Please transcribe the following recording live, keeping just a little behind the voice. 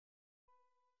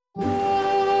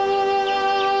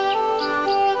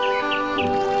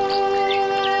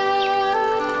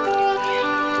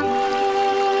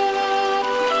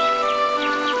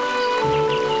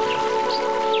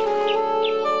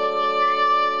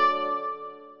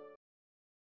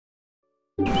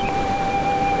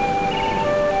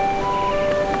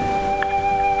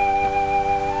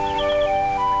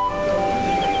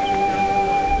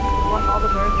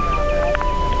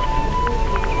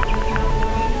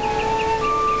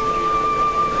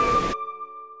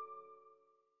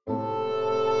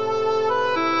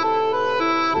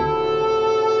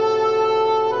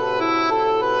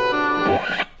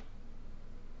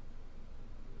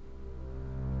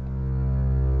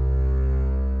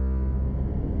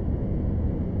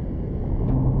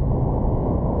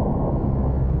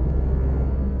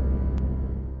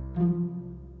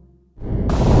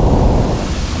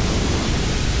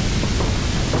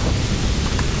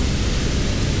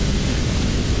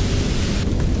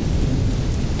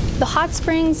hot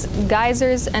springs,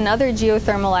 geysers, and other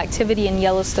geothermal activity in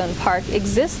Yellowstone Park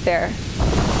exist there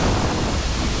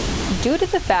due to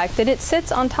the fact that it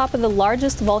sits on top of the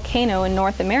largest volcano in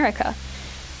North America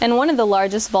and one of the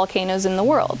largest volcanoes in the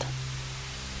world.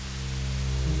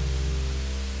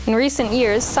 In recent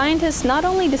years, scientists not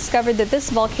only discovered that this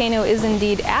volcano is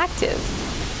indeed active,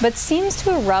 but seems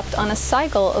to erupt on a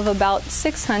cycle of about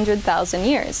 600,000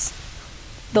 years.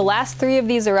 The last 3 of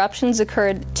these eruptions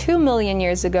occurred 2 million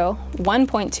years ago,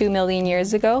 1.2 million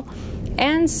years ago,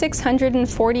 and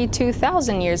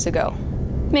 642,000 years ago,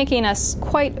 making us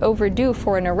quite overdue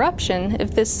for an eruption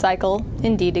if this cycle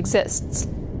indeed exists.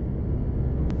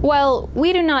 While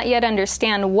we do not yet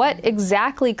understand what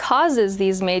exactly causes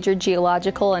these major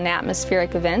geological and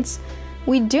atmospheric events,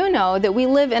 we do know that we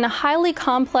live in a highly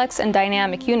complex and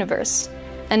dynamic universe,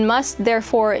 and must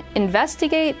therefore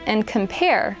investigate and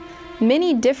compare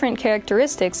many different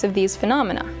characteristics of these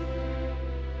phenomena.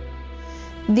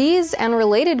 These and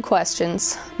related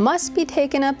questions must be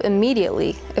taken up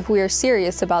immediately if we are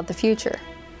serious about the future.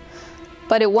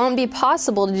 But it won't be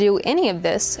possible to do any of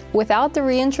this without the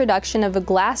reintroduction of a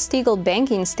Glass-Steagall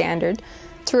banking standard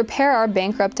to repair our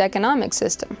bankrupt economic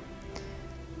system.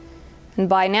 And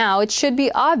by now, it should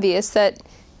be obvious that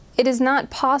it is not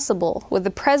possible with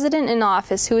a president in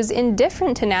office who is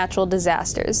indifferent to natural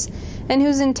disasters and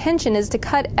whose intention is to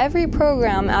cut every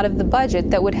program out of the budget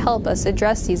that would help us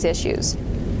address these issues.